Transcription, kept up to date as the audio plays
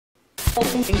It's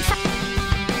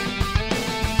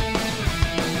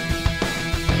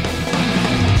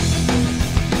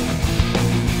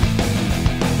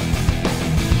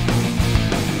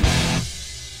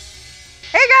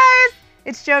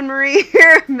Joan Marie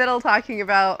here, middle talking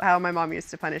about how my mom used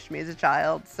to punish me as a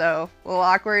child, so a little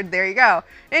awkward, there you go.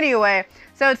 Anyway,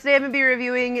 so today I'm going to be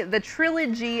reviewing the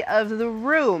trilogy of The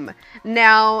Room.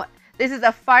 Now, this is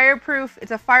a Fireproof,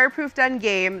 it's a Fireproof done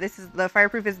game.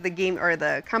 Fireproof is the game, or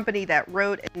the company that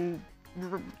wrote and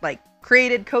like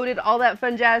created, coded, all that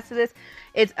fun jazz to this.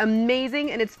 It's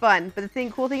amazing and it's fun, but the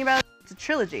cool thing about it, it's a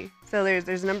trilogy. So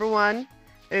there's number 1,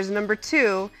 there's number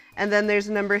 2, and then there's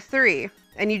number 3.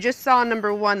 And you just saw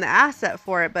number 1, the asset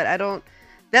for it, but I don't,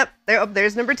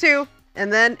 there's number 2.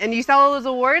 And you saw all those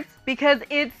awards because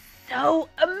it's so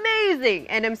amazing.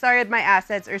 And I'm sorry that my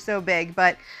assets are so big,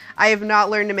 but I have not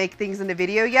learned to make things into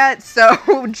video yet. So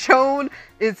Joan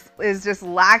is just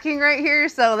lacking right here.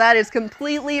 So that is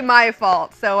completely my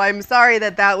fault. So I'm sorry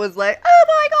that was like, oh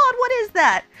my God, what is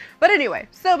that? But anyway,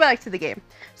 so back to the game.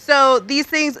 So these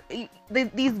things,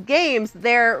 these games,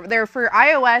 they're for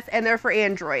iOS and they're for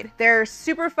Android. They're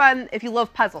super fun if you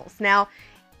love puzzles. Now,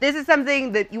 this is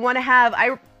something that you want to have.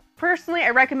 Personally, I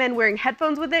recommend wearing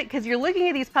headphones with it because you're looking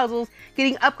at these puzzles,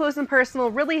 getting up close and personal,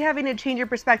 really having to change your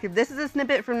perspective. This is a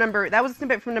snippet from that was a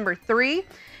snippet from number 3.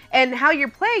 And how you're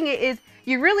playing it is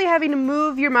you're really having to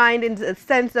move your mind into a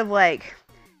sense of like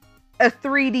a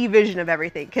 3D vision of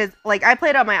everything. Because like I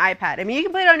played on my iPad. I mean, you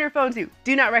can play it on your phone too.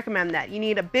 Do not recommend that. You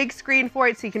need a big screen for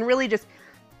it so you can really just,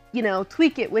 you know,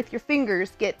 tweak it with your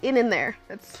fingers, get in there.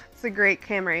 That's a great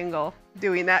camera angle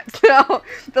doing that. So,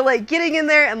 but like getting in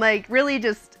there and like really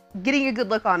just getting a good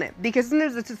look on it, because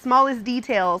sometimes it's the smallest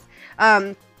details.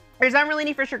 There's not really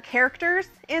any for sure characters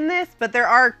in this, but there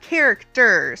are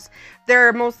characters.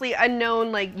 They're mostly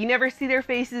unknown, like you never see their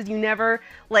faces, you never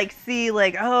like see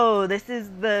like, oh, this is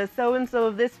the so-and-so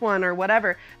of this one or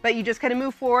whatever, but you just kind of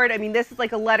move forward. I mean, this is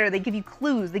like a letter. They give you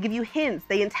clues, they give you hints,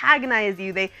 they antagonize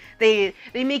you, they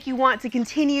make you want to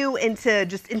continue and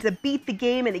to beat the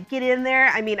game and to get in there.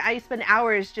 I mean, I spend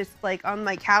hours just like on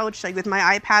my couch, like with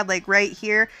my iPad, like right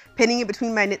here, pinning it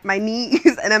between my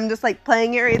knees, and I'm just like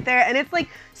playing it right there, and it's like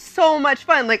so much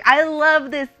fun. Like I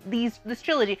love this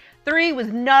trilogy. 3 was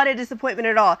not a disappointment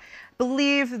at all.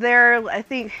 Believe they're, I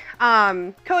think,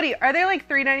 Cody, are they like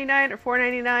 $3.99 or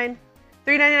 $4.99?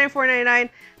 $3.99, $4.99,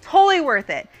 totally worth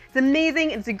it. It's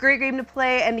amazing. It's a great game to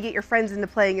play and to get your friends into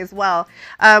playing as well.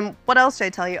 What else should I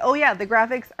tell you? Oh yeah, the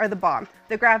graphics are the bomb.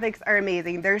 The graphics are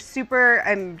amazing. They're super,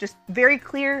 just very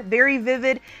clear, very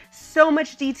vivid, so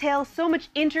much detail, so much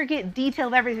intricate detail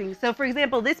of everything. So for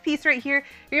example, this piece right here,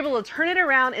 you're able to turn it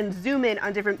around and zoom in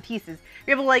on different pieces.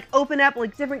 You're able to like open up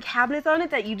like different cabinets on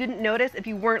it that you didn't notice if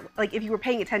you were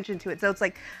paying attention to it. So it's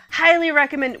like highly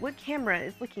recommend. What camera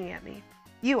is looking at me?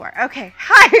 You are. Okay.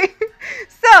 Hi.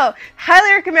 So,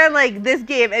 highly recommend like this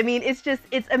game. I mean, it's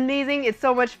amazing. It's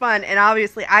so much fun. And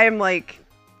obviously, I am like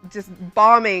just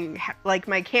bombing like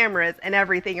my cameras and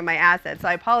everything in my assets. So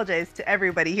I apologize to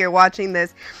everybody here watching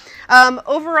this.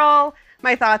 Overall,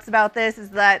 my thoughts about this is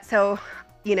that, so,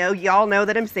 you know, y'all know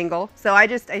that I'm single. So I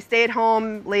stay at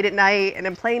home late at night and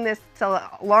I'm playing this till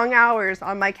long hours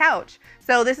on my couch.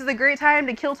 So this is a great time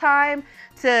to kill time,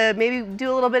 to maybe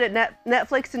do a little bit of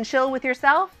Netflix and chill with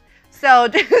yourself. So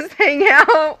just hang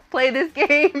out, play this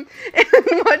game, and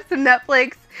watch some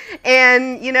Netflix.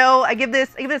 And you know, I give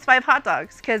this 5 hot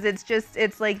dogs because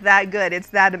it's like that good. It's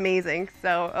that amazing.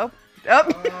 So oh. Oh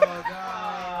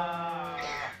God.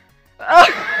 Oh.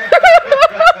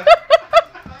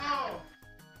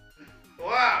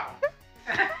 Wow.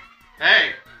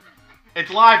 Hey,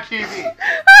 it's live TV. It's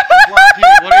live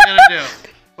TV. What are you gonna do?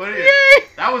 What are you?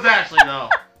 That was Ashley though.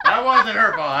 That wasn't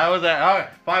her fault. I was at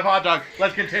 5 hot dogs.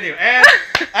 Let's continue. And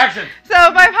action. So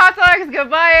 5 hot dogs. Go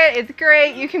buy it. It's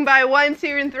great. You can buy 1, 2,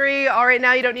 and 3. All right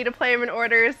now, you don't need to play them in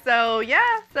order. So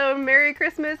yeah. So Merry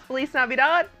Christmas. Feliz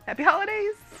Navidad. Happy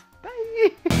holidays.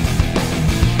 Bye.